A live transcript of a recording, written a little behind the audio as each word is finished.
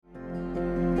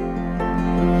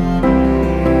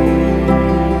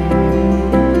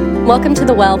Welcome to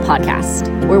the Well podcast,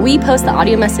 where we post the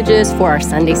audio messages for our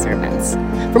Sunday sermons.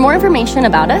 For more information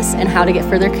about us and how to get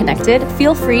further connected,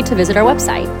 feel free to visit our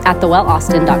website at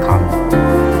thewellaustin.com.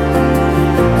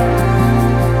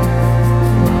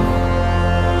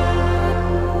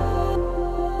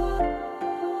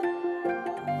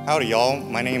 Howdy, y'all.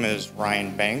 My name is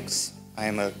Ryan Banks. I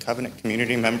am a covenant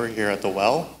community member here at the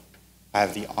Well. I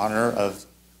have the honor of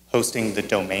hosting the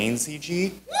domain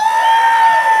CG.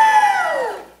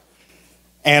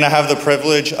 And I have the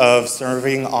privilege of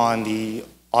serving on the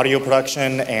audio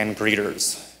production and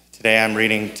greeters. Today I'm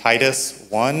reading Titus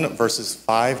 1, verses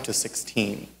 5 to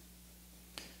 16.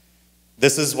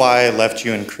 This is why I left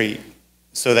you in Crete,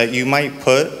 so that you might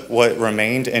put what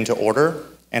remained into order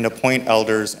and appoint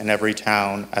elders in every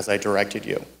town as I directed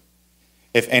you.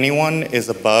 If anyone is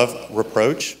above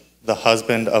reproach, the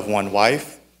husband of one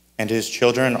wife, and his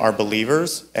children are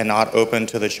believers and not open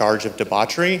to the charge of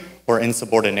debauchery or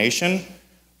insubordination,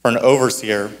 for an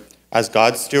overseer, as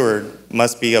God's steward,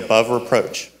 must be above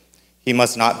reproach. He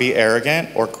must not be arrogant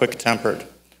or quick-tempered,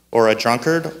 or a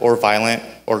drunkard or violent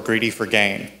or greedy for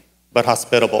gain, but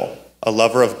hospitable, a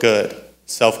lover of good,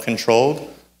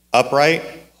 self-controlled, upright,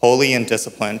 holy, and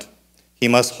disciplined. He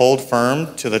must hold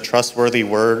firm to the trustworthy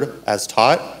word as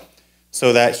taught,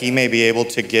 so that he may be able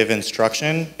to give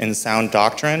instruction in sound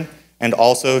doctrine and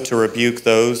also to rebuke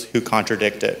those who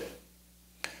contradict it.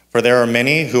 For there are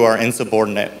many who are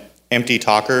insubordinate, empty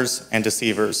talkers, and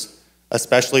deceivers,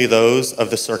 especially those of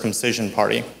the circumcision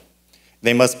party.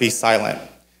 They must be silent,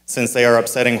 since they are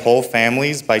upsetting whole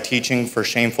families by teaching for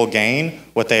shameful gain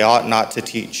what they ought not to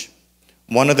teach.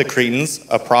 One of the Cretans,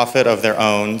 a prophet of their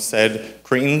own, said,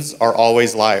 "Cretans are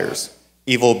always liars,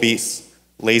 evil beasts,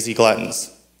 lazy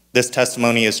gluttons." This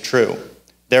testimony is true.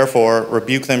 Therefore,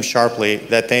 rebuke them sharply,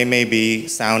 that they may be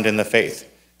sound in the faith,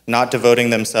 not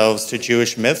devoting themselves to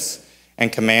Jewish myths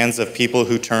and commands of people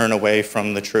who turn away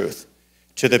from the truth.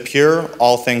 To the pure,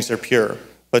 all things are pure,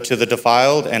 but to the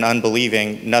defiled and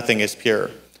unbelieving, nothing is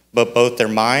pure. But both their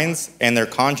minds and their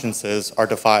consciences are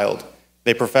defiled.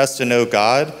 They profess to know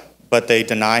God, but they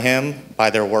deny him by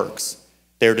their works.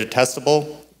 They are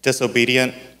detestable,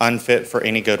 disobedient, unfit for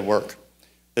any good work.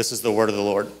 This is the word of the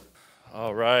Lord.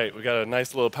 All right, we got a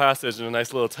nice little passage and a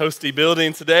nice little toasty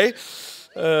building today.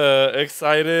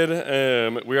 Excited.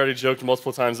 We already joked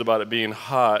multiple times about it being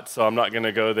hot, so I'm not going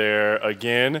to go there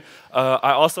again.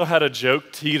 I also had a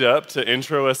joke teed up to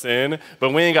intro us in, but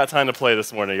we ain't got time to play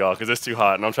this morning, y'all, because it's too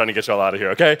hot, and I'm trying to get y'all out of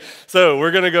here, okay? So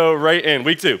we're going to go right in.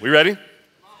 Week 2. We ready?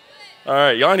 All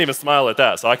right, y'all didn't even smile at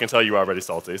that, so I can tell you are already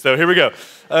salty. So here we go.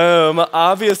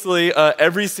 Obviously,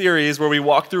 every series where we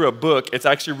walk through a book, it's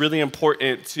actually really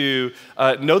important to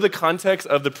know the context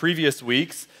of the previous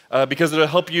weeks, because it'll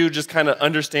help you just kind of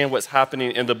understand what's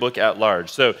happening in the book at large.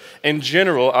 So in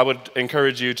general, I would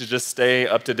encourage you to just stay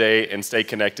up to date and stay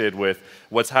connected with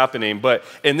what's happening. But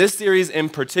in this series in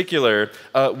particular,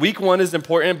 week 1 is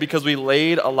important because we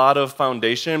laid a lot of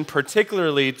foundation,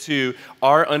 particularly to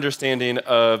our understanding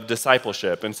of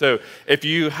discipleship. And so if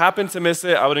you happen to miss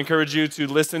it, I would encourage you to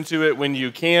listen to it when you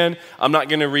can. I'm not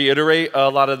going to reiterate a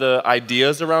lot of the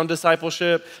ideas around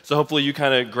discipleship, so hopefully you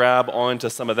kind of grab onto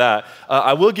some of that.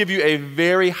 I will give you a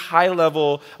very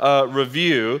high-level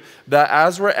review that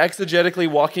as we're exegetically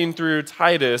walking through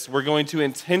Titus, we're going to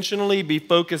intentionally be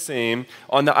focusing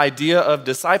on the idea of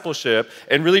discipleship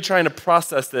and really trying to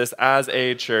process this as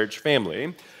a church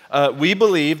family. We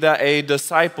believe that a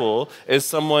disciple is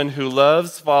someone who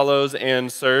loves, follows,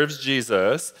 and serves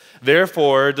Jesus.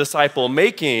 Therefore, disciple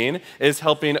making is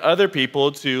helping other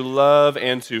people to love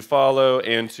and to follow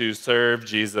and to serve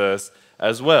Jesus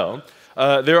as well.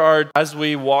 There are, as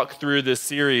we walk through this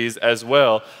series as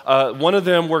well, one of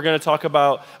them we're going to talk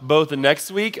about both next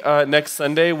week, next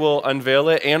Sunday we'll unveil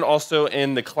it, and also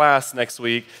in the class next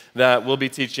week that we'll be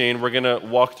teaching, we're going to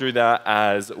walk through that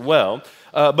as well.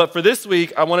 But for this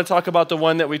week, I want to talk about the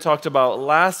one that we talked about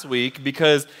last week,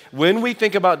 because when we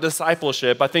think about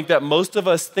discipleship, I think that most of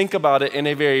us think about it in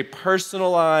a very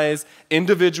personalized,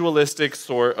 individualistic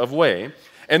sort of way.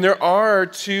 And there are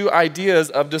 2 ideas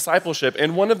of discipleship,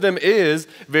 and one of them is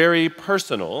very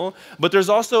personal, but there's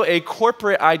also a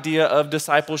corporate idea of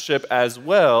discipleship as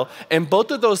well, and both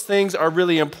of those things are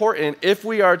really important if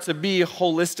we are to be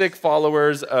holistic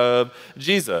followers of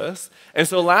Jesus. And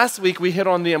so last week we hit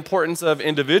on the importance of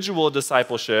individual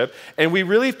discipleship, and we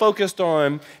really focused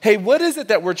on, hey, what is it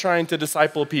that we're trying to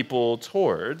disciple people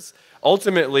towards?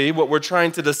 Ultimately, what we're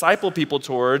trying to disciple people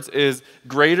towards is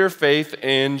greater faith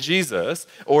in Jesus,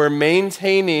 or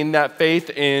maintaining that faith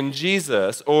in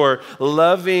Jesus, or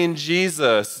loving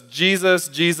Jesus,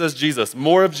 Jesus,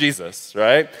 more of Jesus,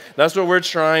 right? That's what we're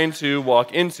trying to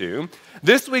walk into.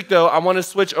 This week, though, I want to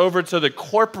switch over to the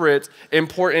corporate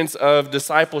importance of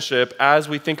discipleship as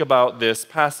we think about this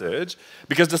passage,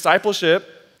 because discipleship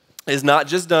is not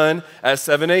just done at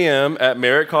 7 a.m. at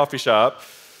Merritt Coffee Shop,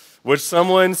 which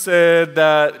someone said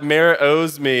that Merritt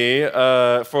owes me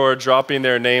for dropping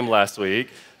their name last week.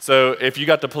 So if you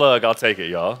got the plug, I'll take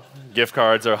it, y'all. Gift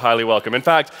cards are highly welcome. In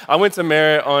fact, I went to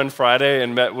Merritt on Friday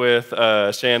and met with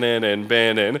Shannon and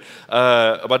Ben and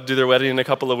about to do their wedding in a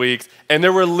couple of weeks, and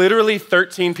there were literally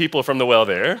 13 people from the well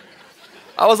there.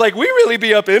 I was like, we really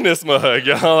be up in this mug,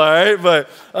 y'all, all right? But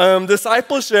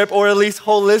discipleship, or at least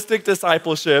holistic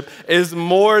discipleship, is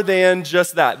more than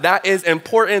just that. That is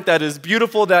important, that is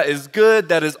beautiful, that is good,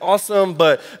 that is awesome,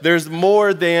 but there's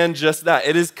more than just that.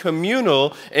 It is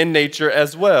communal in nature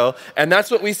as well, and that's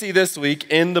what we see this week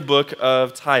in the book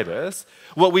of Titus.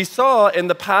 What we saw in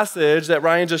the passage that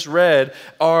Ryan just read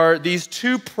are these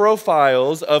two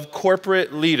profiles of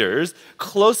corporate leaders,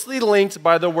 closely linked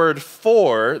by the word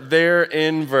 "for" there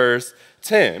in verse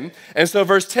 10. And so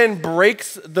verse 10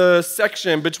 breaks the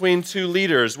section between two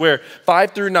leaders, where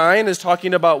 5 through 9 is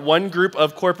talking about one group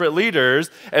of corporate leaders,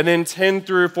 and then 10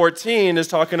 through 14 is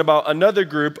talking about another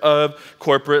group of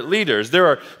corporate leaders. There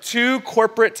are two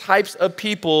corporate types of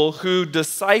people who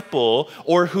disciple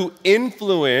or who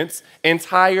influence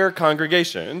entire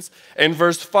congregations. In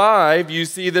verse 5, you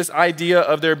see this idea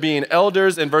of there being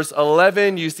elders. In verse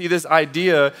 11, you see this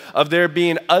idea of there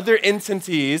being other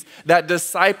entities that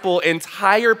disciple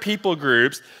entire people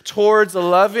groups towards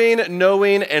loving,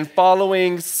 knowing, and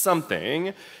following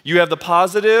something. You have the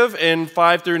positive in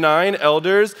 5 through 9,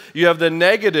 elders. You have the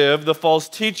negative, the false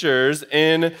teachers,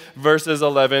 in verses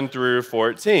 11 through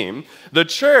 14. The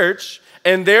church,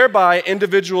 and thereby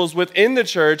individuals within the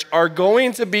church, are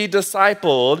going to be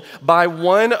discipled by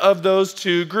one of those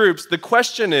two groups. The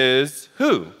question is,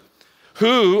 who?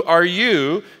 Who are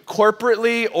you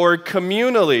corporately or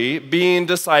communally being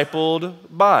discipled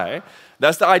by?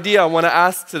 That's the idea I want to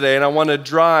ask today, and I want to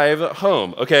drive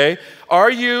home, okay? Are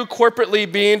you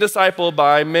corporately being discipled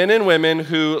by men and women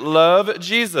who love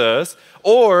Jesus,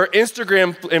 or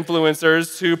Instagram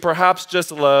influencers who perhaps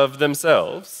just love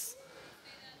themselves?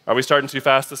 Are we starting too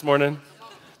fast this morning?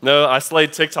 No, I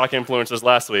slayed TikTok influencers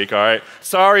last week, all right?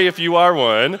 Sorry if you are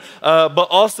one, but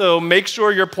also make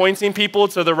sure you're pointing people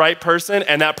to the right person,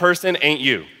 and that person ain't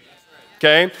you.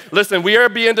 Okay? Listen, we are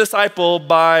being discipled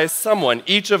by someone,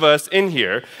 each of us in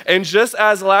here. And just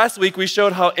as last week we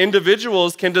showed how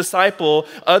individuals can disciple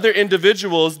other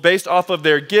individuals based off of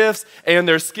their gifts and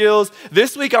their skills,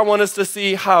 this week I want us to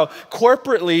see how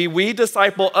corporately we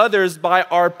disciple others by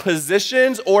our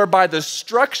positions or by the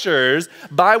structures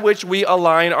by which we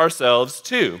align ourselves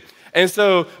to. And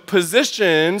so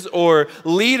positions or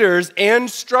leaders and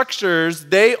structures,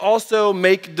 they also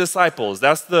make disciples.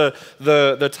 That's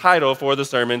the title for the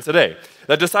sermon today.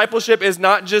 That discipleship is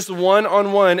not just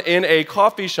one-on-one in a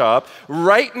coffee shop.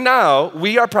 Right now,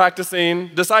 we are practicing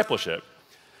discipleship.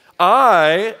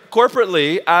 I,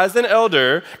 corporately, as an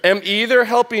elder, am either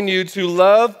helping you to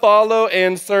love, follow,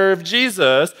 and serve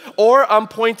Jesus, or I'm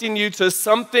pointing you to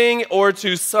something or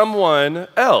to someone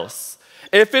else.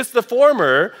 If it's the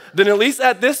former, then at least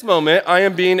at this moment, I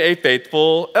am being a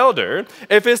faithful elder.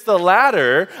 If it's the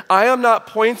latter, I am not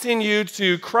pointing you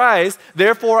to Christ,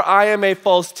 therefore I am a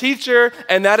false teacher,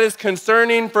 and that is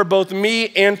concerning for both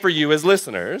me and for you as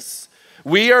listeners.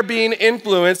 We are being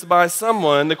influenced by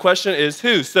someone. The question is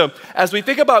who? So as we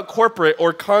think about corporate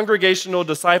or congregational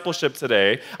discipleship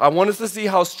today, I want us to see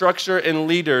how structure and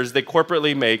leaders, they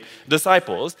corporately make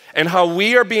disciples, and how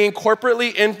we are being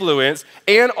corporately influenced.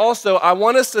 And also, I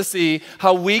want us to see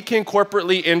how we can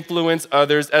corporately influence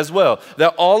others as well.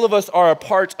 That all of us are a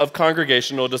part of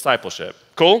congregational discipleship.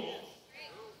 Cool?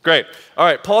 Great. All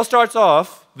right, Paul starts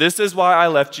off, this is why I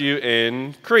left you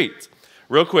in Crete.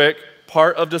 Real quick.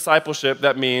 Part of discipleship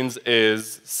that means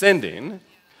is sending.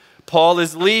 Paul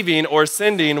is leaving or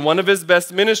sending one of his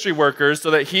best ministry workers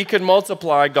so that he could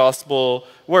multiply gospel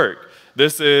work.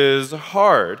 This is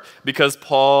hard because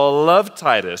Paul loved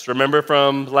Titus. Remember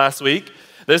from last week?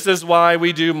 This is why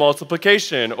we do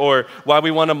multiplication, or why we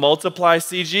want to multiply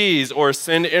CGs, or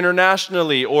send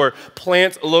internationally, or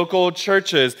plant local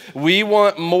churches. We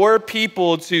want more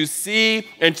people to see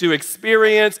and to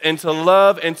experience and to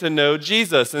love and to know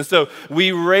Jesus. And so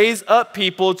we raise up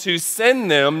people to send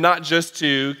them, not just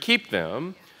to keep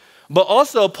them. But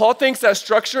also, Paul thinks that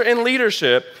structure and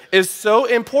leadership is so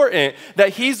important that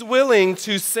he's willing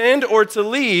to send or to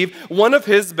leave one of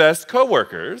his best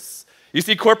coworkers. You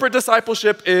see, corporate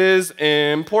discipleship is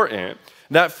important.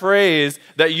 That phrase,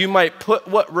 that you might put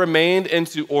what remained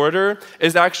into order,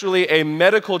 is actually a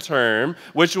medical term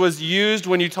which was used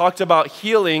when you talked about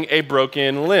healing a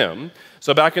broken limb.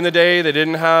 So back in the day, they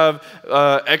didn't have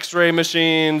x-ray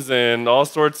machines and all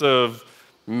sorts of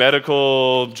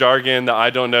medical jargon that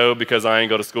I don't know because I ain't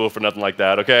go to school for nothing like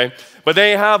that, okay? But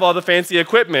they have all the fancy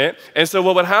equipment, and so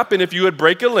what would happen if you would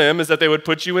break a limb is that they would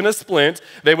put you in a splint,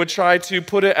 they would try to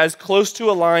put it as close to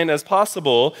a line as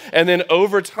possible, and then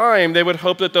over time, they would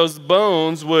hope that those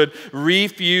bones would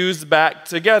refuse back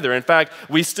together. In fact,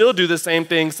 we still do the same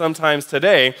thing sometimes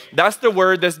today. That's the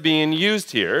word that's being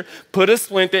used here. Put a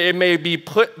splint that it may be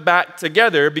put back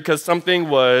together because something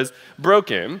was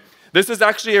broken. This is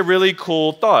actually a really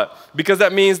cool thought because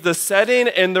that means the setting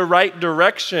in the right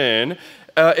direction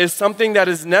is something that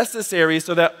is necessary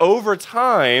so that over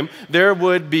time there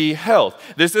would be health.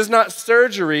 This is not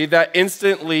surgery that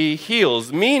instantly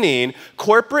heals, meaning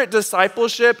corporate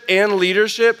discipleship and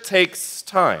leadership takes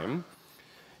time.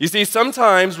 You see,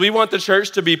 sometimes we want the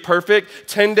church to be perfect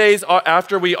 10 days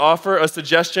after we offer a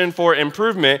suggestion for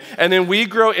improvement, and then we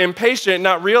grow impatient,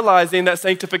 not realizing that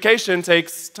sanctification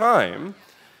takes time.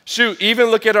 Shoot,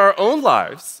 even look at our own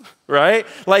lives, right?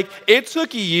 Like, it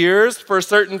took years for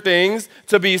certain things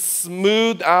to be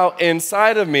smoothed out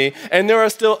inside of me, and there are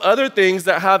still other things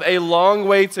that have a long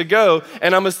way to go,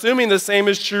 and I'm assuming the same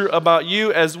is true about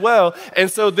you as well.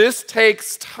 And so this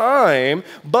takes time,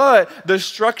 but the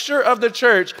structure of the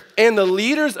church and the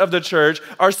leaders of the church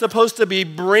are supposed to be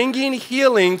bringing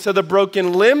healing to the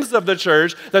broken limbs of the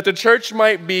church that the church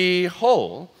might be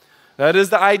whole. That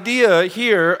is the idea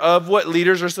here of what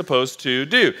leaders are supposed to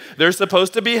do. They're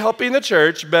supposed to be helping the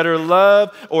church better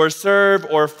love or serve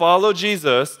or follow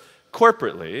Jesus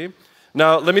corporately.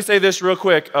 Now, let me say this real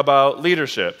quick about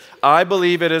leadership. I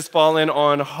believe it has fallen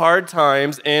on hard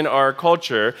times in our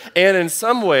culture, and in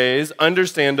some ways,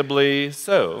 understandably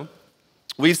so.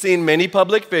 We've seen many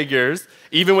public figures,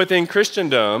 even within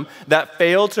Christendom, that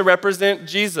fail to represent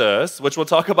Jesus, which we'll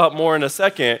talk about more in a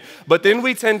second, but then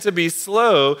we tend to be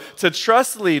slow to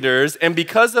trust leaders, and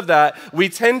because of that, we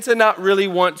tend to not really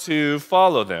want to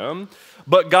follow them.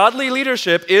 But godly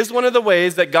leadership is one of the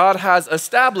ways that God has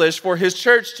established for his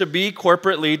church to be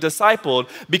corporately discipled,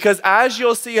 because as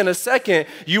you'll see in a second,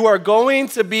 you are going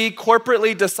to be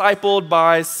corporately discipled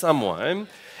by someone.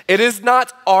 It is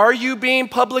not, are you being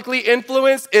publicly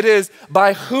influenced? It is,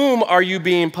 by whom are you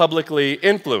being publicly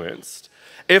influenced?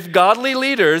 If godly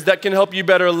leaders that can help you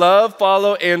better love,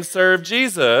 follow, and serve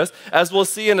Jesus, as we'll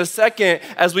see in a second,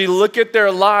 as we look at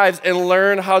their lives and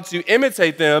learn how to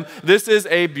imitate them, this is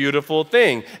a beautiful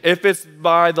thing. If it's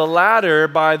by the latter,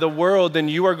 by the world, then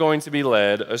you are going to be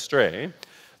led astray.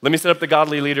 Let me set up the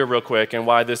godly leader real quick and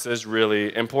why this is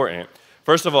really important.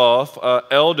 First of all,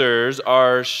 elders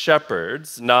are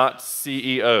shepherds, not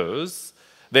CEOs.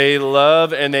 They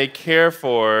love and they care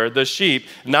for the sheep,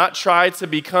 not try to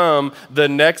become the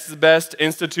next best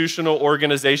institutional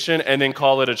organization and then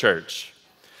call it a church.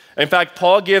 In fact,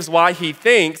 Paul gives why he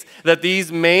thinks that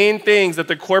these main things that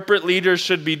the corporate leaders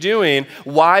should be doing,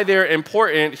 why they're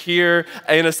important here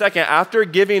in a second. After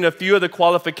giving a few of the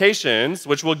qualifications,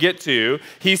 which we'll get to,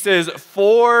 he says,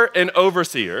 for an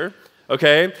overseer.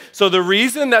 Okay, so the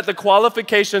reason that the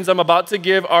qualifications I'm about to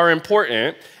give are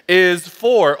important is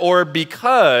for, or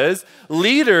because,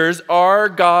 leaders are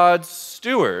God's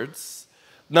stewards.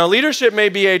 Now, leadership may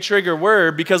be a trigger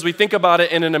word because we think about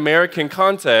it in an American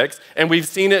context and we've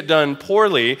seen it done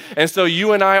poorly. And so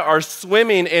you and I are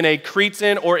swimming in a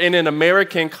Cretan or in an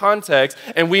American context,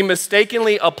 and we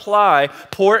mistakenly apply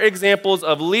poor examples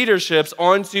of leaderships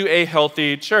onto a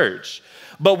healthy church.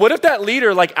 But what if that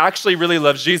leader actually really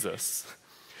loves Jesus?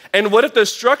 And what if the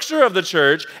structure of the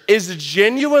church is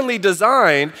genuinely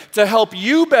designed to help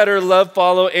you better love,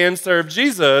 follow, and serve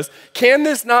Jesus? Can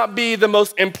this not be the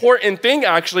most important thing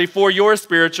actually for your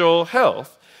spiritual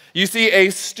health? You see,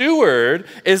 a steward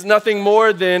is nothing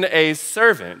more than a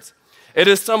servant. It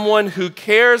is someone who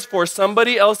cares for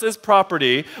somebody else's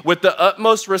property with the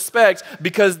utmost respect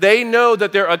because they know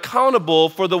that they're accountable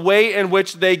for the way in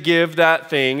which they give that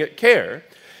thing care.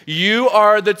 You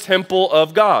are the temple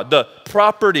of God, the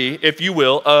property, if you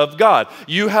will, of God.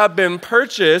 You have been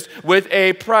purchased with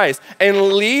a price,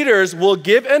 and leaders will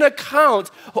give an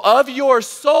account of your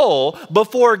soul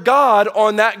before God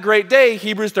on that great day,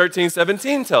 Hebrews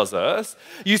 13:17 tells us.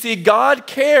 You see, God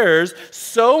cares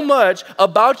so much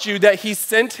about you that he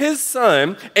sent his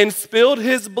son and spilled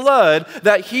his blood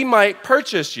that he might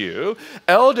purchase you.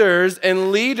 Elders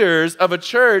and leaders of a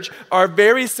church are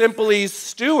very simply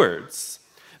stewards.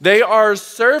 They are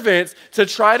servants to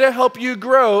try to help you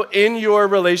grow in your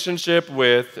relationship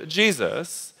with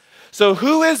Jesus. So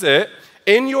who is it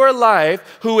in your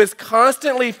life who is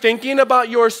constantly thinking about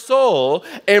your soul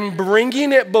and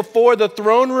bringing it before the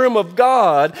throne room of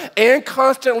God and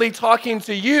constantly talking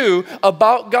to you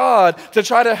about God to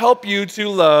try to help you to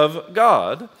love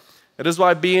God? That is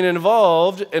why being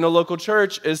involved in a local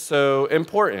church is so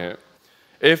important.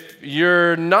 If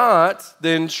you're not,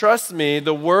 then trust me,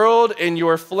 the world and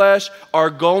your flesh are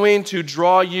going to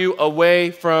draw you away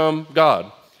from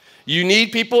God. You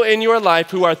need people in your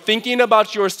life who are thinking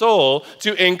about your soul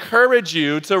to encourage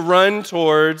you to run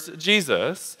towards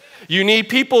Jesus. You need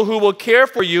people who will care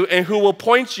for you and who will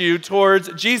point you towards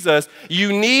Jesus.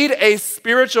 You need a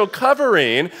spiritual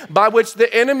covering by which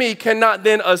the enemy cannot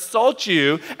then assault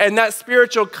you, and that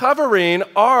spiritual covering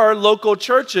are local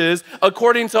churches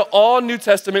according to all New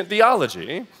Testament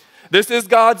theology. This is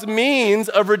God's means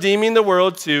of redeeming the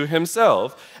world to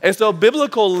himself. And so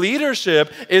biblical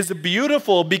leadership is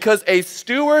beautiful because a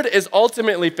steward is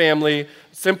ultimately, family,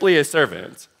 simply a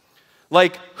servant.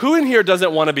 Like, who in here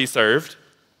doesn't want to be served?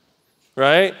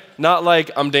 Right? Not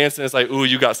like I'm dancing, it's like, ooh,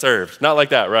 you got served. Not like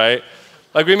that, right?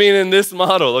 Like we mean in this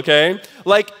model, okay?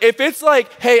 Like if it's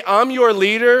like, hey, I'm your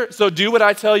leader, so do what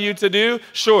I tell you to do,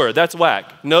 sure, that's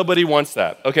whack. Nobody wants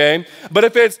that, okay? But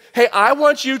if it's, hey, I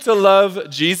want you to love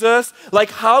Jesus, like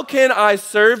how can I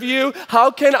serve you?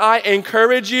 How can I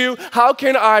encourage you? How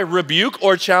can I rebuke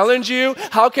or challenge you?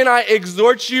 How can I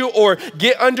exhort you or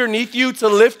get underneath you to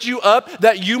lift you up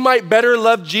that you might better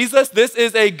love Jesus? This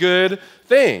is a good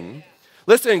thing.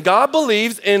 Listen, God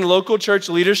believes in local church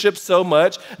leadership so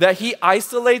much that he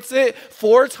isolates it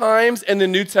 4 times in the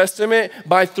New Testament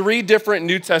by 3 different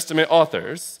New Testament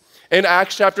authors. In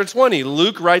Acts chapter 20,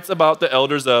 Luke writes about the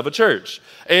elders of a church.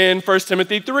 In 1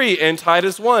 Timothy 3 and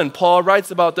Titus 1, Paul writes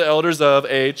about the elders of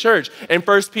a church. In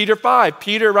 1 Peter 5,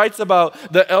 Peter writes about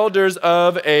the elders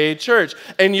of a church.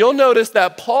 And you'll notice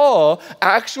that Paul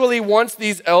actually wants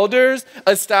these elders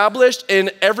established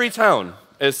in every town,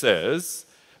 it says.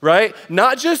 Right?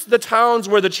 Not just the towns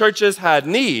where the churches had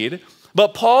need,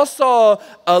 but Paul saw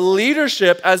a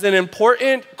leadership as an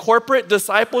important corporate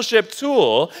discipleship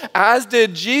tool, as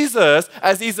did Jesus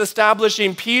as he's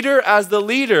establishing Peter as the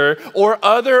leader or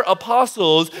other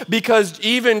apostles, because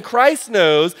even Christ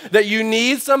knows that you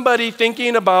need somebody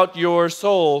thinking about your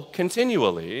soul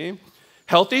continually.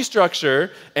 Healthy structure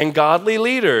and godly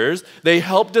leaders, they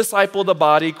help disciple the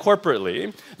body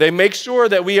corporately. They make sure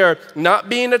that we are not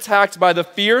being attacked by the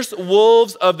fierce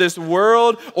wolves of this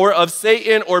world or of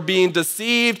Satan or being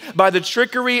deceived by the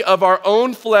trickery of our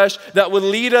own flesh that would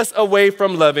lead us away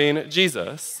from loving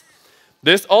Jesus.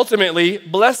 This ultimately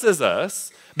blesses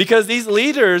us because these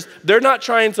leaders, they're not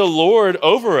trying to lord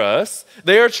over us.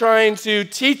 They are trying to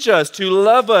teach us, to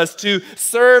love us, to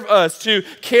serve us, to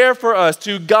care for us,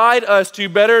 to guide us to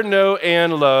better know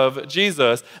and love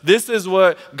Jesus. This is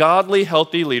what godly,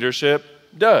 healthy leadership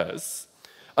does.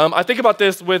 I think about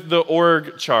this with the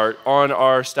org chart on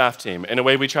our staff team. In a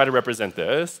way, we try to represent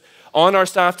this. On our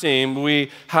staff team,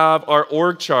 we have our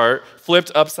org chart flipped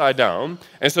upside down.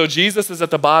 And so Jesus is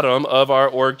at the bottom of our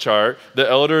org chart. The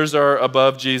elders are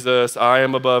above Jesus. I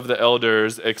am above the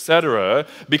elders, etc.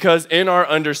 Because in our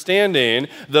understanding,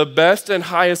 the best and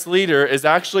highest leader is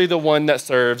actually the one that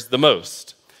serves the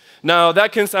most. Now,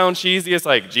 that can sound cheesy. It's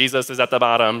like Jesus is at the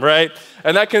bottom, right?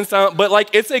 And that can sound, but like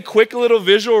it's a quick little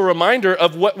visual reminder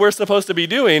of what we're supposed to be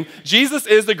doing. Jesus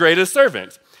is the greatest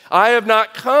servant. I have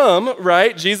not come,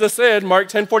 right? Jesus said, Mark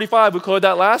 10:45, we quoted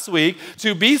that last week,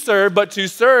 to be served, but to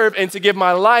serve and to give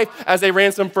my life as a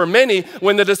ransom for many.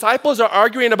 When the disciples are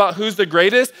arguing about who's the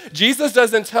greatest, Jesus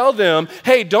doesn't tell them,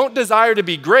 hey, don't desire to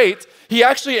be great. He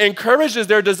actually encourages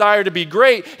their desire to be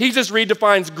great. He just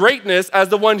redefines greatness as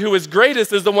the one who is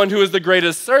greatest is the one who is the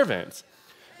greatest servant.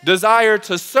 Desire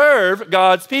to serve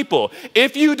God's people.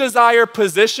 If you desire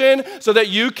position so that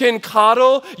you can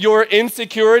coddle your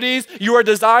insecurities, you are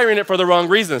desiring it for the wrong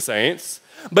reason, saints.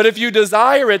 But if you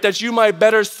desire it that you might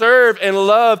better serve and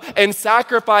love and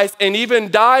sacrifice and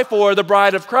even die for the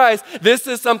bride of Christ, this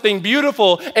is something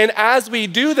beautiful. And as we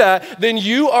do that, then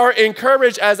you are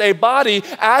encouraged as a body,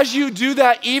 as you do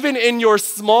that even in your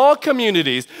small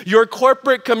communities, your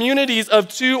corporate communities of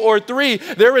 2 or 3,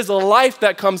 there is a life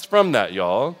that comes from that,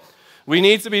 y'all. We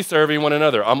need to be serving one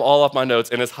another. I'm all off my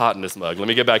notes and it's hot in this mug. Let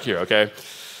me get back here, okay?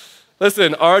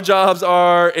 Listen, our jobs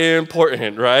are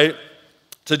important, right?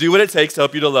 To do what it takes to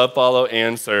help you to love, follow,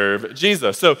 and serve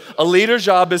Jesus. So a leader's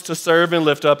job is to serve and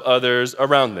lift up others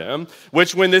around them,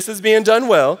 which when this is being done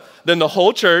well, then the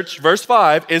whole church, verse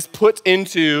 5, is put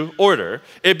into order.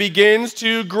 It begins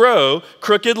to grow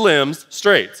crooked limbs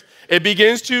straight. It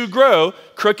begins to grow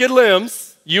crooked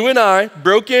limbs, you and I,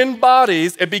 broken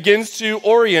bodies. It begins to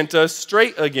orient us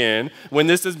straight again when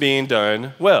this is being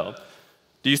done well.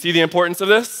 Do you see the importance of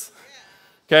this?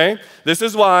 Okay? This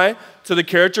is why, to the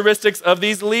characteristics of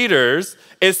these leaders,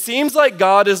 it seems like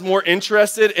God is more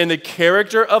interested in the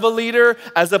character of a leader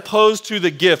as opposed to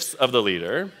the gifts of the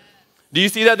leader. Do you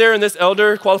see that there in this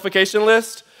elder qualification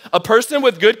list? A person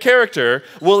with good character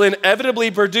will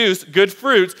inevitably produce good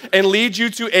fruits and lead you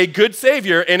to a good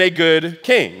Savior and a good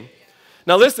King.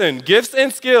 Now listen, gifts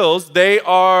and skills, they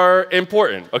are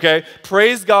important, okay?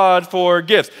 Praise God for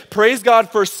gifts. Praise God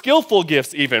for skillful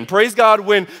gifts even. Praise God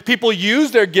when people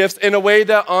use their gifts in a way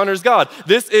that honors God.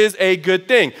 This is a good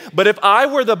thing. But if I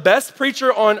were the best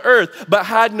preacher on earth but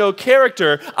had no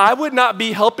character, I would not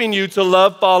be helping you to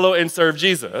love, follow, and serve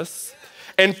Jesus.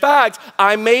 In fact,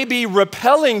 I may be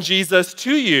repelling Jesus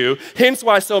to you, hence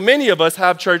why so many of us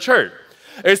have church hurt.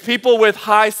 There's people with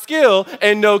high skill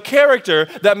and no character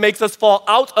that makes us fall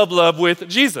out of love with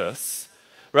Jesus,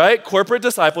 right? Corporate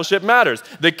discipleship matters.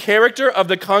 The character of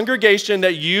the congregation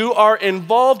that you are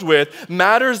involved with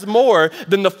matters more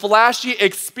than the flashy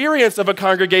experience of a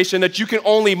congregation that you can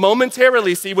only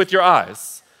momentarily see with your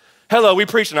eyes. Hello, we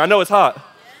preaching. I know it's hot,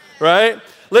 right?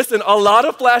 Listen, a lot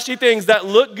of flashy things that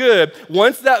look good,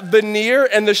 once that veneer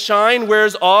and the shine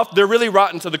wears off, they're really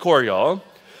rotten to the core, y'all.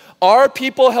 Are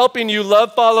people helping you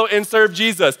love, follow, and serve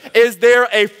Jesus? Is there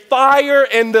a fire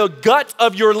in the gut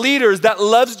of your leaders that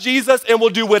loves Jesus and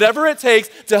will do whatever it takes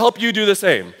to help you do the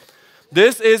same?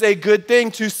 This is a good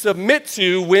thing to submit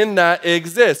to when that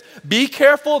exists. Be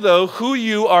careful, though, who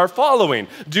you are following.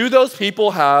 Do those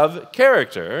people have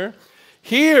character?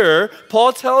 Here,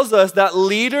 Paul tells us that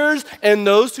leaders and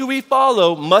those who we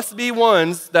follow must be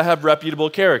ones that have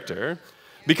reputable character,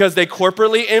 because they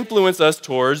corporately influence us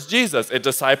towards Jesus. It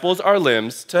disciples our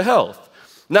limbs to health.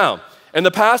 Now, in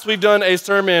the past, we've done a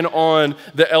sermon on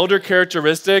the elder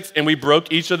characteristics, and we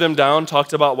broke each of them down,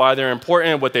 talked about why they're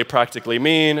important, what they practically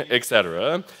mean,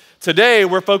 etc. Today,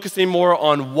 we're focusing more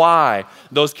on why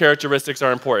those characteristics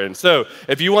are important. So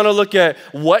if you want to look at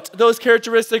what those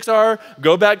characteristics are,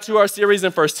 go back to our series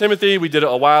in 1 Timothy. We did it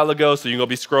a while ago, so you can go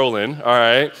be scrolling, all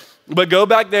right? But go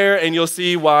back there and you'll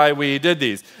see why we did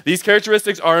these. These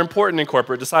characteristics are important in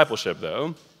corporate discipleship,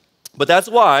 though. But that's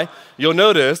why you'll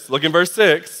notice, look in verse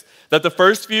 6, that the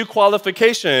first few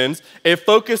qualifications, it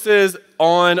focuses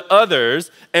on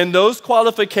others, and those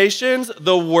qualifications,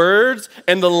 the words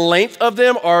and the length of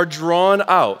them are drawn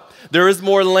out. There is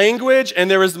more language and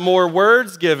there is more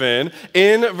words given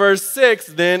in verse 6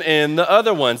 than in the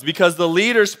other ones, because the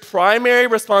leader's primary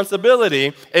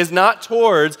responsibility is not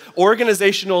towards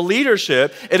organizational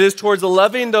leadership, it is towards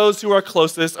loving those who are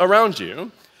closest around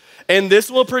you. And this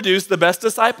will produce the best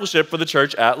discipleship for the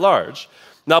church at large.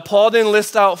 Now, Paul then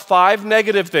lists out 5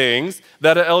 negative things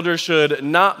that an elder should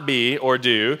not be or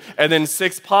do, and then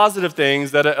 6 positive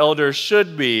things that an elder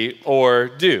should be or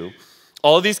do.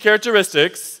 All of these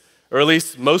characteristics, or at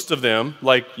least most of them,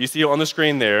 like you see on the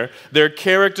screen there, they're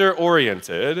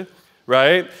character-oriented,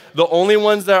 right? The only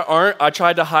ones that aren't, I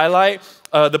tried to highlight.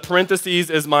 The parentheses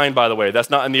is mine, by the way.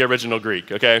 That's not in the original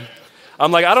Greek, okay?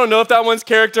 I'm like, I don't know if that one's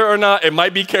character or not. It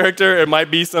might be character. It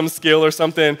might be some skill or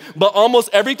something. But almost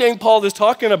everything Paul is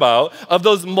talking about, of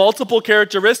those multiple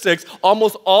characteristics,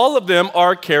 almost all of them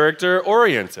are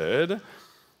character-oriented,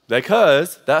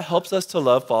 because that helps us to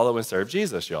love, follow, and serve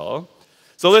Jesus, y'all.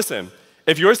 So listen.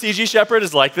 If your CG shepherd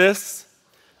is like this,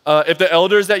 if the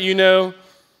elders that you know,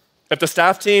 if the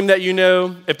staff team that you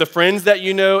know, if the friends that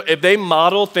you know, if they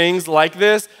model things like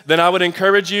this, then I would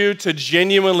encourage you to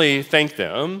genuinely thank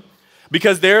them,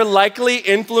 because they're likely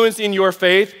influencing your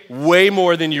faith way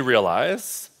more than you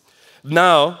realize.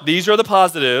 Now, these are the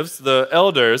positives, the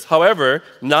elders. However,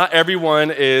 not everyone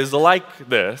is like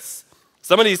this.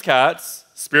 Some of these cats,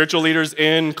 spiritual leaders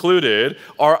included,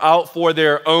 are out for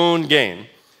their own gain.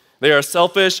 They are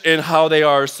selfish in how they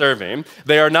are serving.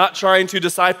 They are not trying to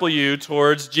disciple you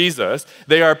towards Jesus.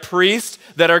 They are priests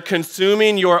that are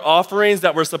consuming your offerings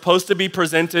that were supposed to be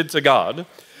presented to God.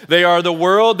 They are the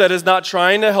world that is not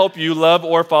trying to help you love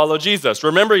or follow Jesus.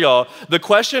 Remember, y'all, the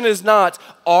question is not,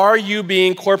 are you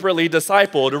being corporately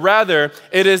discipled? Rather,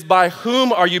 it is by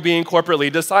whom are you being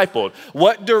corporately discipled?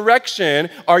 What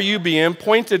direction are you being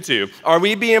pointed to? Are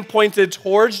we being pointed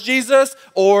towards Jesus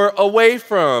or away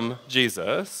from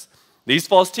Jesus? These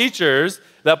false teachers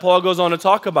that Paul goes on to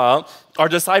talk about are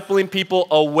discipling people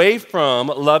away from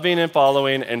loving and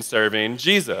following and serving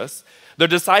Jesus. They're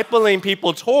discipling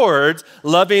people towards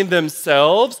loving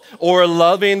themselves or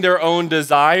loving their own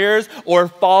desires or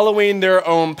following their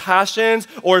own passions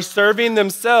or serving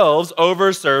themselves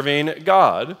over serving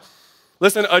God.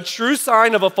 Listen, a true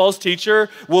sign of a false teacher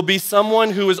will be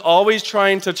someone who is always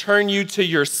trying to turn you to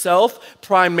yourself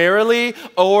primarily,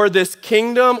 or this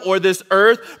kingdom or this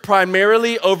earth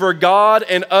primarily over God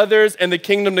and others and the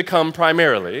kingdom to come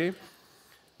primarily.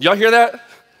 Y'all hear that?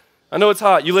 I know it's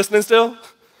hot. You listening still?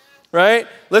 Right?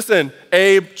 Listen,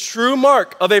 a true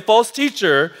mark of a false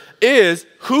teacher is,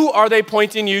 who are they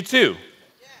pointing you to?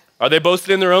 Are they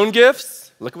boasting in their own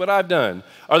gifts? Look what I've done.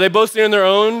 Are they boasting in their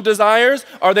own desires?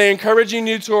 Are they encouraging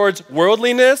you towards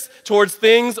worldliness, towards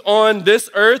things on this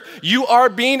earth? You are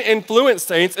being influenced,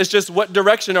 saints. It's just, what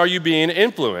direction are you being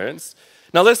influenced?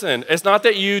 Now listen, it's not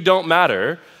that you don't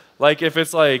matter. Like if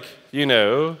it's like,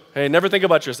 hey, never think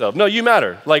about yourself. No, you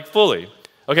matter, like fully.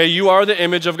 Okay, you are the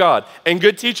image of God. And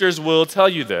good teachers will tell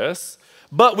you this.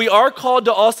 But we are called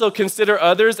to also consider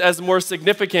others as more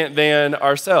significant than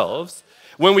ourselves.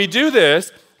 When we do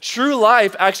this, true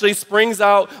life actually springs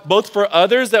out both for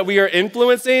others that we are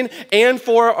influencing and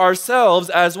for ourselves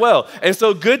as well. And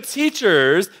so good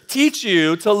teachers teach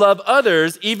you to love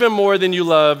others even more than you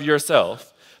love yourself.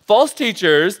 False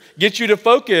teachers get you to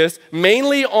focus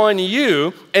mainly on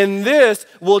you, and this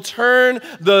will turn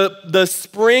the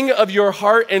spring of your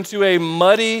heart into a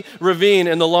muddy ravine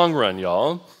in the long run,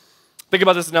 y'all. Think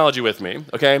about this analogy with me,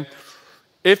 okay?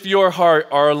 If your heart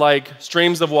are like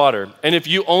streams of water, and if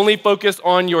you only focus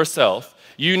on yourself,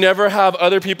 you never have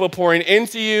other people pouring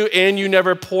into you, and you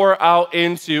never pour out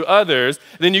into others,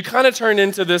 then you kind of turn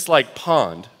into this like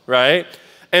pond, right?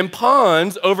 And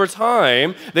ponds, over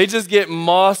time, they just get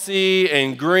mossy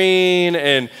and green,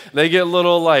 and they get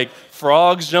little like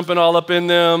frogs jumping all up in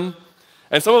them.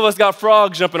 And some of us got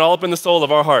frogs jumping all up in the soul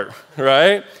of our heart,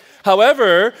 right?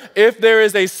 However, if there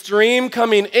is a stream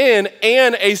coming in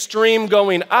and a stream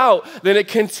going out, then it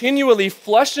continually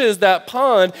flushes that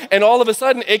pond, and all of a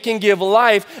sudden it can give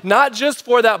life, not just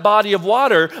for that body of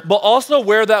water, but also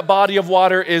where that body of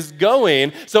water is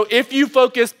going. So if you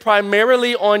focus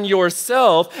primarily on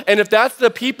yourself, and if that's the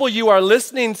people you are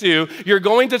listening to, you're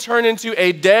going to turn into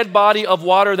a dead body of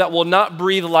water that will not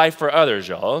breathe life for others,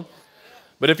 y'all.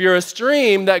 But if you're a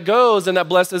stream that goes and that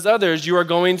blesses others, you are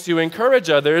going to encourage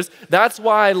others. That's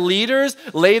why leaders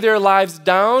lay their lives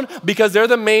down, because they're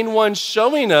the main ones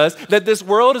showing us that this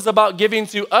world is about giving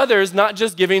to others, not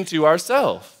just giving to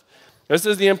ourselves. This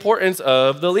is the importance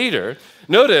of the leader.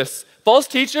 Notice, false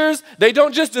teachers, they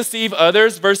don't just deceive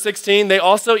others, verse 16, they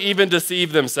also even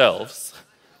deceive themselves.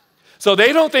 So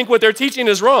they don't think what they're teaching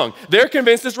is wrong. They're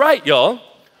convinced it's right, y'all,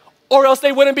 or else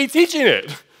they wouldn't be teaching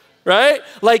it. Right?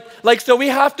 So we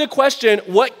have to question,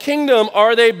 what kingdom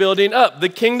are they building up? The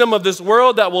kingdom of this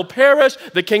world that will perish,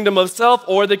 the kingdom of self,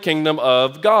 or the kingdom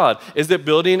of God? Is it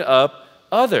building up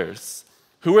others?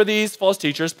 Who are these false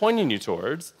teachers pointing you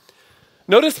towards?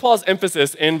 Notice Paul's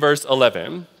emphasis in verse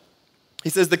 11.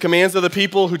 He says the commands of the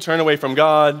people who turn away from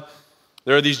God.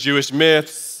 There are these Jewish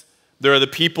myths. There are the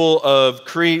people of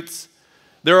Crete.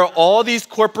 There are all these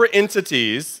corporate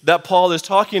entities that Paul is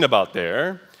talking about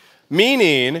there.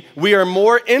 Meaning, we are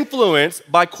more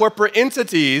influenced by corporate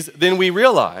entities than we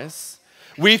realize.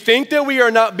 We think that we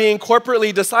are not being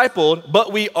corporately discipled,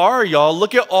 but we are, y'all.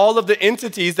 Look at all of the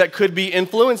entities that could be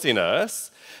influencing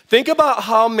us. Think about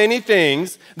how many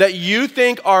things that you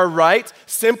think are right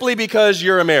simply because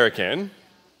you're American,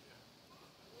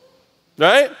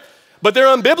 right? But they're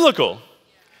unbiblical,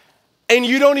 and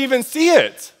you don't even see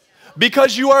it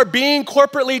because you are being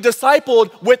corporately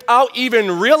discipled without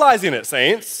even realizing it,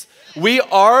 saints. We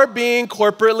are being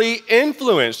corporately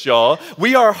influenced, y'all.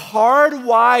 We are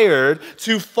hardwired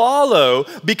to follow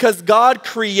because God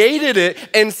created it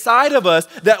inside of us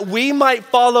that we might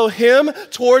follow Him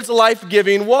towards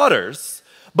life-giving waters.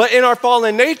 But in our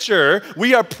fallen nature,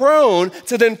 we are prone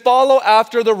to then follow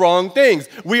after the wrong things.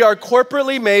 We are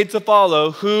corporately made to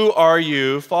follow. Who are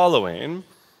you following?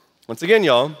 Once again,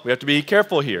 y'all, we have to be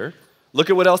careful here. Look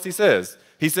at what else he says.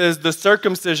 He says the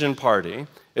circumcision party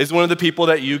is one of the people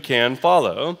that you can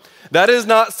follow. That is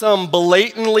not some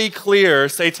blatantly clear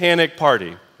satanic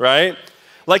party, right?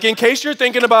 Like, in case you're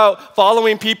thinking about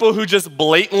following people who just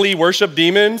blatantly worship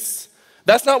demons,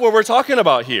 that's not what we're talking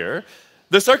about here.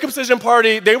 The circumcision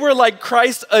party, they were like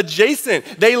Christ adjacent.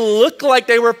 They looked like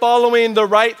they were following the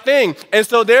right thing. And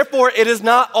so therefore, it is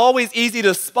not always easy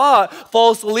to spot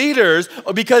false leaders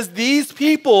because these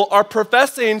people are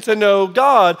professing to know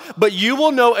God, but you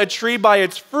will know a tree by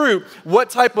its fruit. What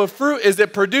type of fruit is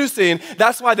it producing?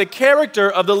 That's why the character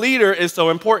of the leader is so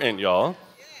important, y'all.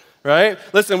 Right?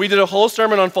 Listen, we did a whole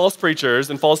sermon on false preachers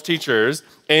and false teachers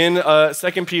in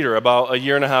 2 Peter about a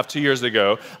year and a half, 2 years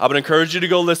ago. I would encourage you to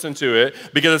go listen to it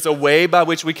because it's a way by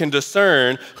which we can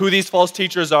discern who these false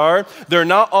teachers are. They're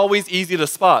not always easy to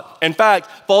spot. In fact,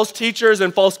 false teachers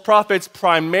and false prophets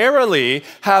primarily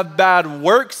have bad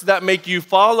works that make you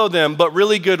follow them, but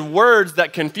really good words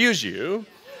that confuse you.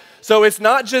 So it's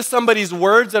not just somebody's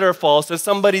words that are false, it's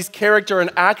somebody's character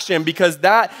and action, because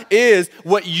that is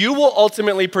what you will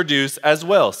ultimately produce as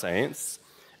well, saints.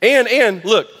 And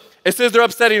look, it says they're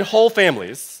upsetting whole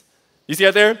families. You see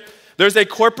that there? There's a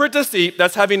corporate deceit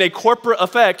that's having a corporate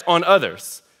effect on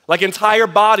others. Like entire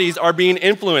bodies are being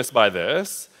influenced by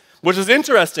this, which is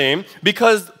interesting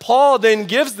because Paul then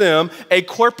gives them a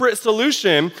corporate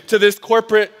solution to this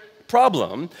corporate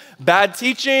problem. Bad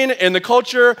teaching in the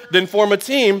culture, then form a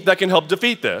team that can help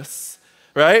defeat this,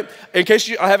 right? In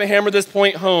case I haven't hammered this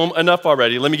point home enough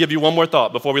already, let me give you one more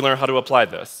thought before we learn how to apply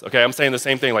this, okay? I'm saying the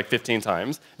same thing like 15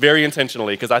 times, very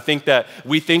intentionally, because I think that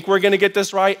we think we're gonna get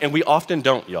this right, and we often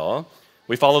don't, y'all.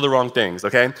 We follow the wrong things,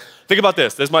 okay? Think about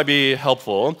this. This might be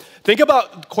helpful. Think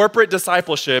about corporate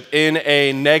discipleship in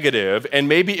a negative, and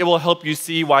maybe it will help you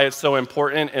see why it's so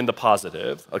important in the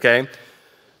positive, okay?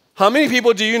 How many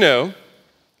people do you know,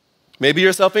 maybe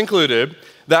yourself included,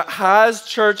 that has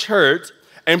church hurt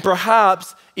and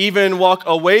perhaps even walk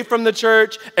away from the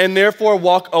church and therefore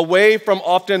walk away from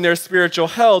often their spiritual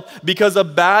health because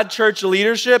of bad church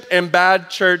leadership and bad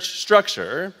church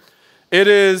structure? It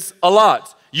is a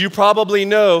lot. You probably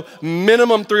know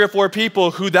minimum 3 or 4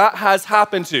 people who that has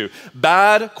happened to.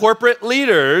 Bad corporate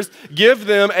leaders give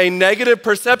them a negative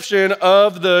perception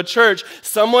of the church.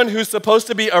 Someone who's supposed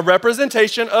to be a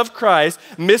representation of Christ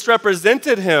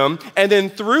misrepresented him, and then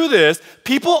through this,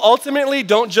 people ultimately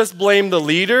don't just blame the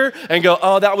leader and go,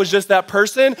 oh, that was just that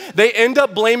person. They end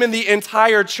up blaming the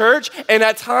entire church, and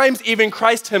at times even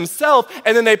Christ himself,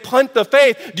 and then they punt the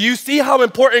faith. Do you see how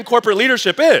important corporate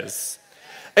leadership is?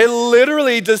 It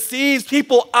literally deceives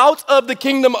people out of the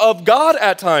kingdom of God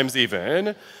at times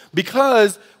even,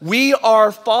 because we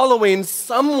are following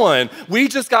someone. We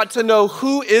just got to know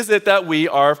who is it that we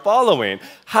are following.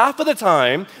 Half of the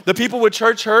time, the people with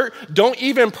church hurt don't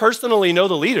even personally know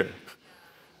the leader.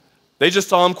 They just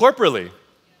saw him corporately,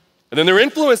 and then they're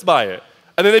influenced by it.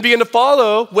 And then they begin to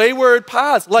follow wayward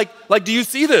paths. Like, do you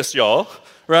see this, y'all?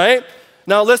 Right?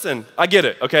 Now listen, I get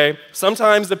it, okay?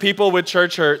 Sometimes the people with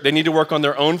church hurt, they need to work on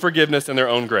their own forgiveness and their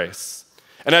own grace.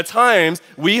 And at times,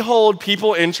 we hold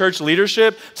people in church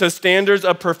leadership to standards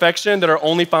of perfection that are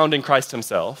only found in Christ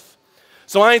himself.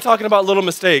 So I ain't talking about little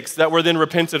mistakes that were then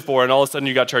repented for and all of a sudden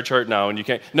you got church hurt now and you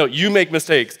can't. No, you make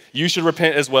mistakes. You should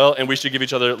repent as well, and we should give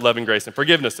each other love and grace and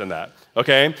forgiveness in that,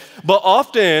 okay? But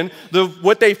often,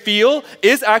 what they feel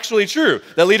is actually true.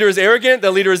 That leader is arrogant,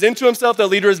 that leader is into himself, that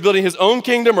leader is building his own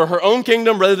kingdom or her own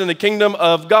kingdom rather than the kingdom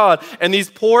of God. And these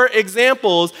poor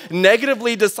examples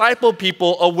negatively disciple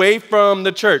people away from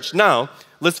the church. Now,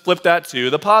 let's flip that to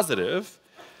the positive.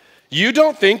 You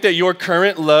don't think that your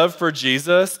current love for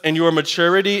Jesus and your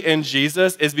maturity in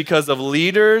Jesus is because of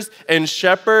leaders and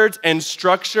shepherds and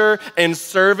structure and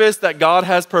service that God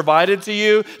has provided to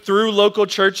you through local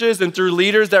churches and through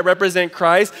leaders that represent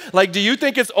Christ? Like, do you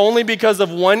think it's only because of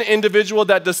one individual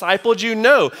that discipled you?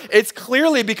 No, it's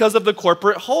clearly because of the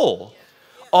corporate whole.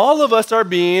 All of us are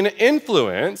being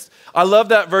influenced. I love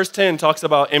that verse 10 talks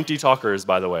about empty talkers,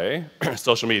 by the way,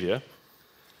 social media.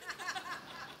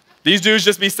 These dudes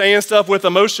just be saying stuff with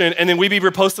emotion, and then we be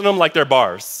reposting them like they're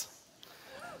bars.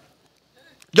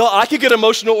 Y'all, I could get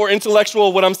emotional or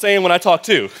intellectual what I'm saying when I talk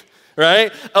too,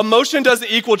 right? Emotion doesn't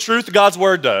equal truth, God's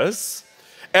word does.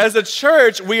 As a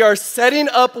church, we are setting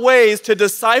up ways to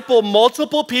disciple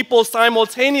multiple people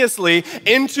simultaneously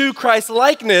into Christ's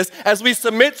likeness as we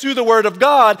submit to the word of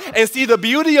God and see the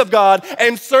beauty of God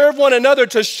and serve one another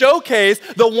to showcase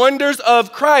the wonders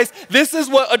of Christ. This is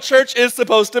what a church is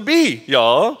supposed to be,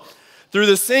 y'all. Through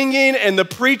the singing and the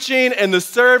preaching and the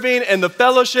serving and the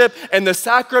fellowship and the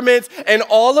sacraments and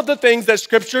all of the things that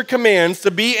Scripture commands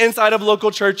to be inside of local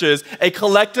churches, a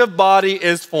collective body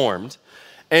is formed.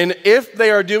 And if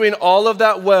they are doing all of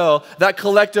that well, that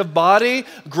collective body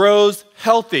grows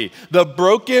healthy. The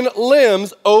broken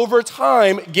limbs over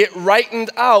time get rightened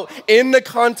out in the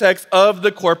context of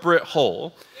the corporate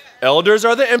whole. Elders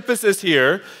are the emphasis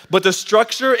here, but the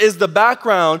structure is the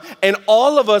background, and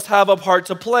all of us have a part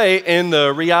to play in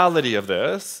the reality of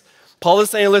this. Paul is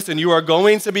saying, listen, you are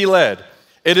going to be led.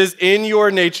 It is in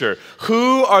your nature.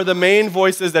 Who are the main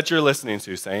voices that you're listening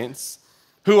to, saints?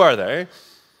 Who are they?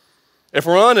 If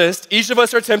we're honest, each of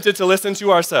us are tempted to listen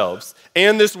to ourselves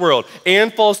and this world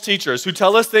and false teachers who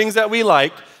tell us things that we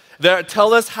like, that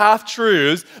tell us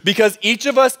half-truths, because each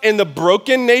of us in the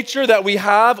broken nature that we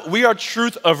have, we are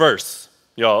truth averse,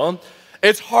 y'all.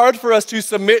 It's hard for us to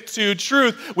submit to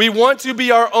truth. We want to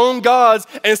be our own gods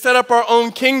and set up our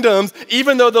own kingdoms.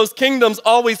 Even though those kingdoms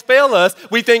always fail us,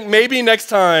 we think maybe next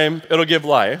time it'll give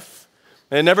life.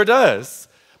 And it never does.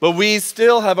 But we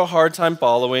still have a hard time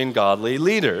following godly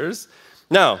leaders.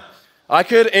 Now, I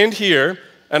could end here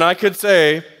and I could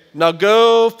say, now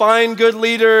go find good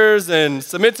leaders and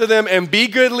submit to them and be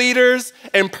good leaders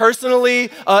and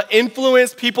personally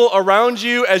influence people around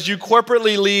you as you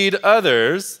corporately lead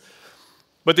others.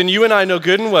 But then you and I know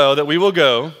good and well that we will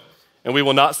go and we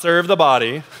will not serve the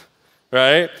body,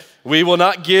 right? We will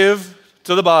not give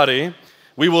to the body.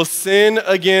 We will sin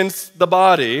against the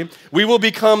body. We will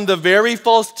become the very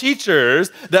false teachers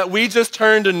that we just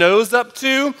turned a nose up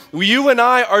to. You and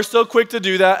I are so quick to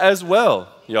do that as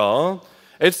well, y'all.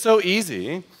 It's so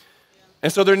easy.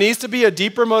 And so there needs to be a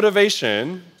deeper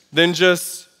motivation than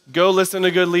just go listen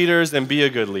to good leaders and be a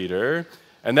good leader.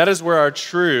 And that is where our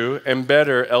true and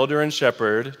better elder and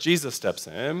shepherd, Jesus, steps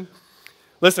in.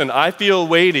 Listen, I feel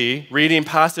weighty reading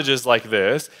passages like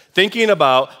this, thinking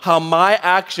about how my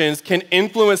actions can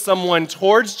influence someone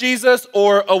towards Jesus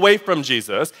or away from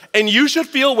Jesus. And you should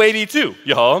feel weighty too,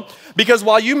 y'all. Because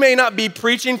while you may not be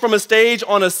preaching from a stage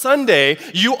on a Sunday,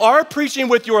 you are preaching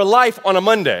with your life on a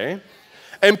Monday.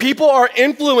 And people are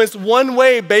influenced one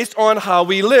way based on how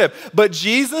we live. But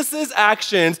Jesus'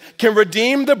 actions can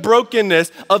redeem the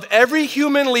brokenness of every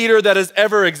human leader that has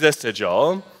ever existed,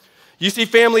 y'all. You see,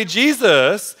 family,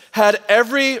 Jesus had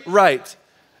every right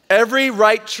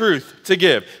truth to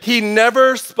give. He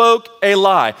never spoke a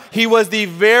lie. He was the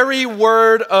very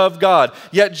word of God.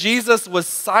 Yet Jesus was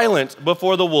silent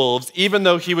before the wolves, even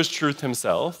though he was truth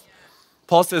himself.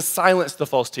 Paul says, silence the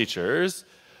false teachers.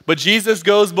 But Jesus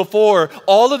goes before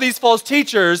all of these false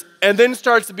teachers and then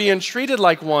starts being treated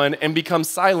like one and becomes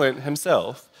silent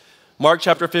himself. Mark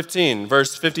chapter 15,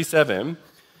 verse 57.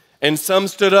 And some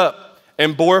stood up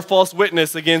and bore false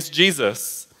witness against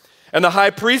Jesus. And the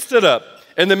high priest stood up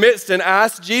in the midst and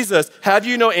asked Jesus, have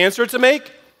you no answer to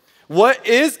make? What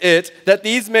is it that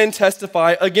these men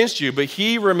testify against you? But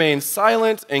he remained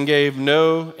silent and gave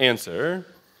no answer.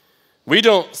 We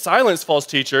don't silence false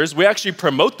teachers. We actually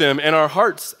promote them in our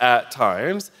hearts at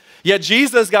times. Yet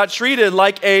Jesus got treated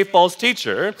like a false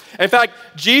teacher. In fact,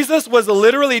 Jesus was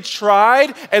literally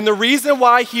tried, and the reason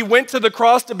why he went to the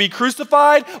cross to be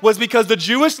crucified was because the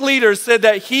Jewish leaders said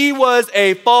that he was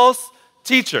a false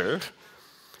teacher.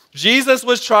 Jesus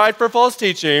was tried for false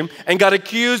teaching and got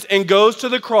accused and goes to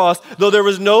the cross, though there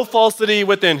was no falsity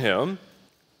within him.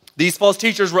 These false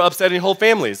teachers were upsetting whole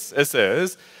families, it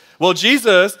says. Well,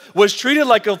 Jesus was treated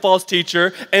like a false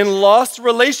teacher and lost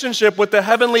relationship with the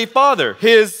Heavenly Father,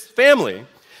 his family.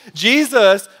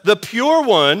 Jesus, the pure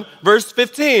one, verse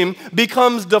 15,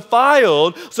 becomes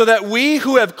defiled so that we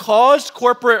who have caused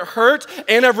corporate hurt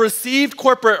and have received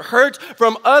corporate hurt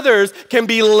from others can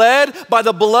be led by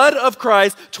the blood of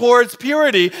Christ towards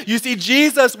purity. You see,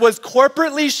 Jesus was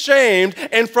corporately shamed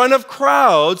in front of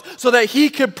crowds so that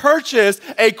he could purchase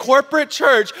a corporate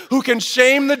church who can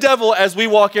shame the devil as we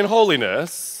walk in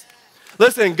holiness.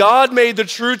 Listen, God made the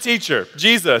true teacher,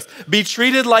 Jesus, be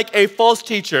treated like a false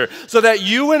teacher so that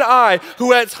you and I,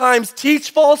 who at times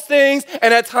teach false things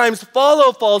and at times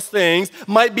follow false things,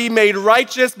 might be made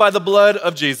righteous by the blood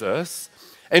of Jesus.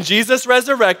 And Jesus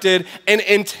resurrected and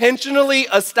intentionally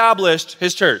established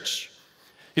his church.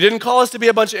 He didn't call us to be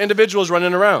a bunch of individuals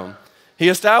running around. He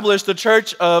established the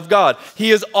church of God. He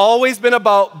has always been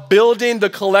about building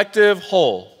the collective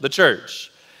whole, the church.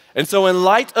 And so in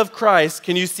light of Christ,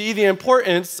 can you see the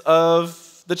importance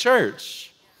of the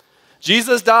church?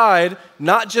 Jesus died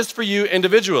not just for you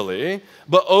individually,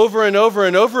 but over and over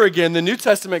and over again, the New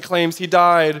Testament claims he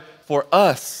died for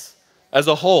us as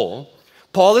a whole.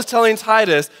 Paul is telling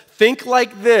Titus, think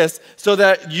like this so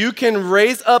that you can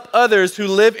raise up others who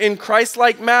live in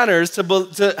Christ-like manners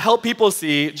to help people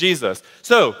see Jesus.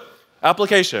 So,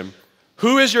 application.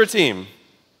 Who is your team?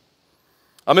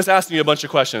 I'm just asking you a bunch of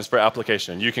questions for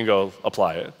application. You can go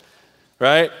apply it.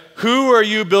 right? Who are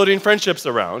you building friendships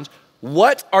around?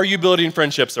 What are you building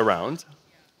friendships around?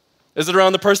 Is it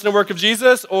around the person and work of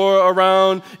Jesus or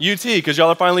around UT, because y'all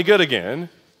are finally good again?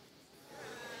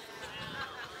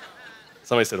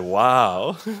 Somebody said,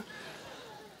 wow.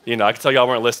 You know, I can tell y'all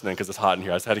weren't listening because it's hot in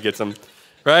here. I just had to get some,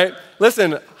 right?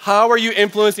 Listen, how are you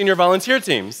influencing your volunteer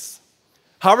teams?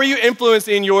 How are you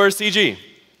influencing your CG?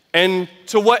 And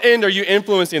to what end are you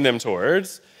influencing them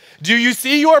towards? Do you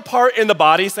see your part in the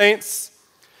body, saints?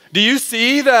 Do you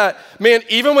see that, man,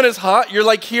 even when it's hot, you're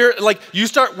like here, like you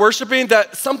start worshiping,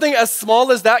 that something as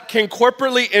small as that can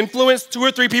corporately influence 2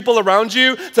 or 3 people around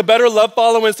you to better love,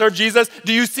 follow, and serve Jesus?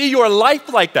 Do you see your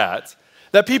life like that?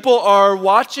 That people are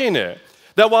watching it?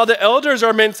 That while the elders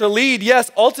are meant to lead,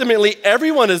 yes, ultimately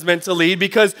everyone is meant to lead,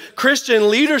 because Christian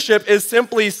leadership is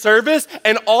simply service,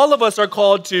 and all of us are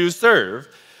called to serve.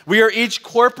 We are each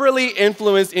corporately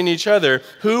influenced in each other.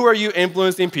 Who are you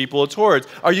influencing people towards?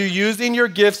 Are you using your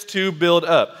gifts to build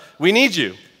up? We need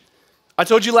you. I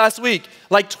told you last week,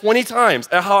 like 20 times,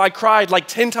 how I cried like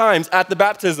 10 times at the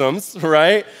baptisms,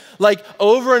 right? Like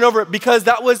over and over, because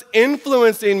that was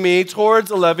influencing me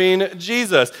towards loving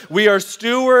Jesus. We are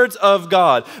stewards of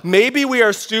God. Maybe we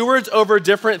are stewards over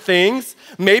different things,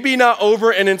 maybe not over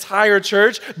an entire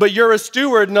church, but you're a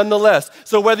steward nonetheless.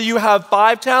 So whether you have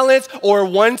 5 talents or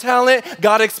 1 talent,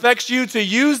 God expects you to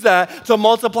use that to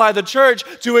multiply the church,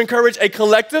 to encourage a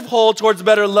collective whole towards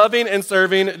better loving and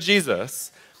serving Jesus.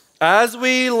 As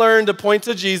we learn to point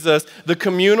to Jesus, the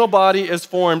communal body is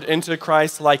formed into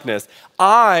Christ's likeness.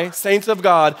 I, saints of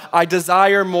God, I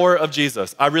desire more of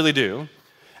Jesus. I really do.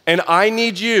 And I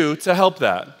need you to help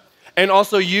that. And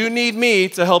also you need me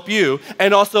to help you.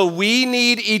 And also we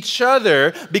need each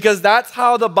other, because that's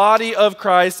how the body of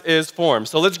Christ is formed.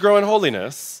 So let's grow in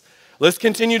holiness. Let's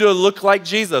continue to look like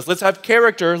Jesus. Let's have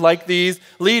character like these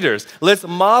leaders. Let's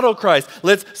model Christ.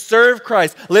 Let's serve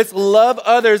Christ. Let's love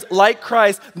others like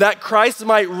Christ, that Christ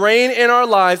might reign in our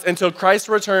lives until Christ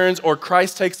returns or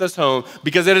Christ takes us home,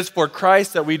 because it is for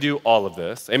Christ that we do all of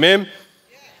this. Amen?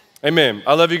 Yeah. Amen.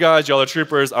 I love you guys. Y'all are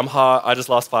troopers. I'm hot. I just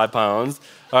lost 5 pounds.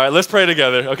 All right, let's pray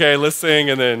together. Okay, let's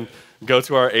sing and then go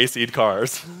to our AC'd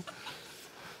cars.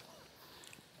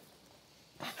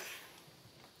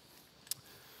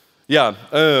 Yeah,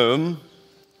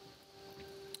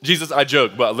 Jesus, I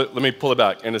joke, but let me pull it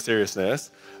back into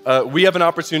seriousness. We have an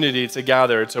opportunity to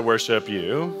gather to worship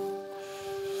you.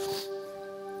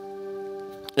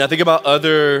 And I think about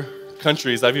other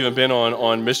countries I've even been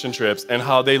on mission trips, and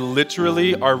how they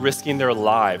literally are risking their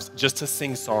lives just to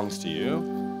sing songs to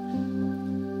you.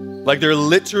 Like they're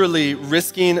literally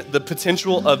risking the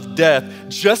potential of death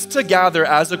just to gather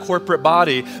as a corporate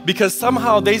body, because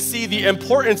somehow they see the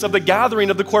importance of the gathering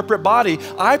of the corporate body.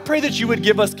 I pray that you would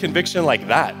give us conviction like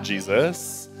that,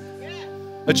 Jesus.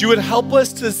 That you would help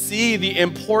us to see the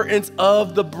importance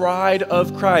of the bride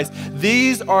of Christ.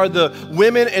 These are the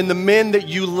women and the men that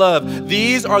you love.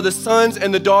 These are the sons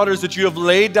and the daughters that you have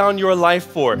laid down your life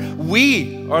for.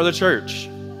 We are the church.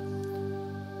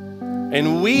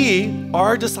 And we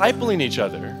are discipling each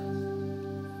other.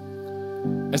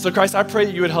 And so, Christ, I pray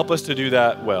that you would help us to do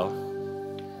that well.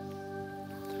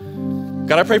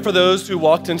 God, I pray for those who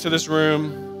walked into this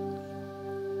room.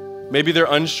 Maybe they're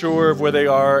unsure of where they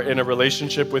are in a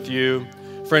relationship with you.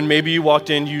 Friend, maybe you walked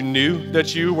in, you knew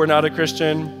that you were not a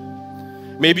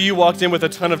Christian. Maybe you walked in with a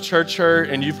ton of church hurt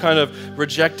and you've kind of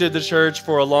rejected the church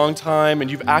for a long time,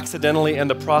 and you've accidentally in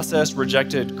the process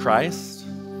rejected Christ.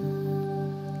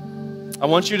 I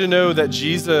want you to know that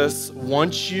Jesus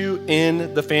wants you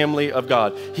in the family of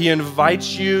God. He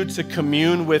invites you to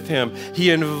commune with him.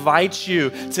 He invites you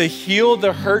to heal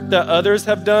the hurt that others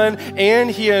have done,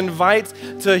 and he invites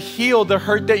to heal the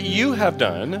hurt that you have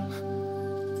done.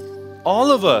 All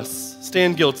of us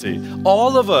stand guilty.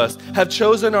 All of us have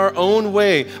chosen our own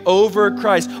way over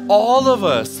Christ. All of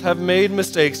us have made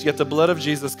mistakes, yet the blood of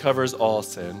Jesus covers all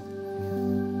sin.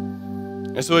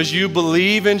 And so as you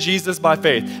believe in Jesus by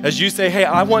faith, as you say, hey,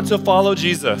 I want to follow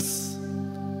Jesus,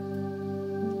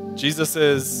 Jesus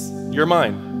says, you're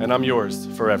mine and I'm yours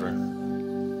forever.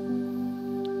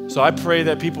 So I pray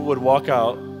that people would walk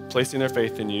out placing their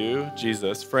faith in you,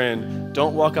 Jesus. Friend,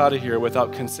 don't walk out of here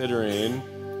without considering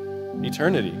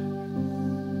eternity,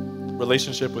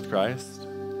 relationship with Christ.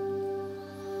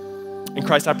 And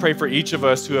Christ, I pray for each of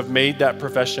us who have made that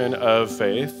profession of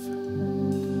faith.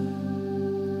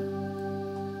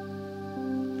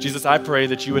 Jesus, I pray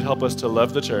that you would help us to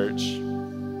love the church,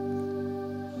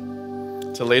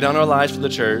 to lay down our lives for the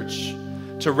church,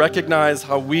 to recognize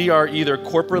how we are either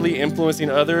corporately influencing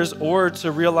others or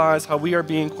to realize how we are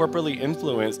being corporately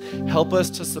influenced. Help us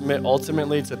to submit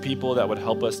ultimately to people that would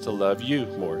help us to love you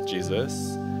more,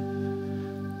 Jesus.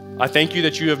 I thank you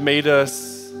that you have made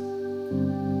us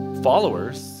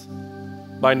followers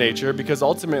by nature, because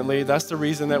ultimately that's the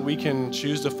reason that we can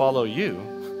choose to follow you.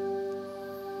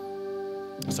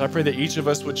 So I pray that each of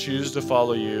us would choose to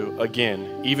follow you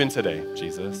again, even today,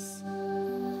 Jesus.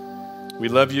 We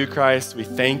love you, Christ. We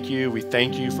thank you. We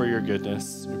thank you for your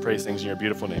goodness. We praise things in your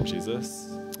beautiful name, Jesus.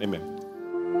 Amen.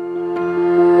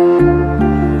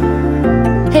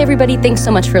 Hey everybody, thanks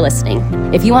so much for listening.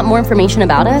 If you want more information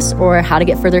about us or how to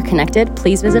get further connected,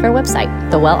 please visit our website,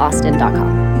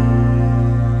 thewellaustin.com.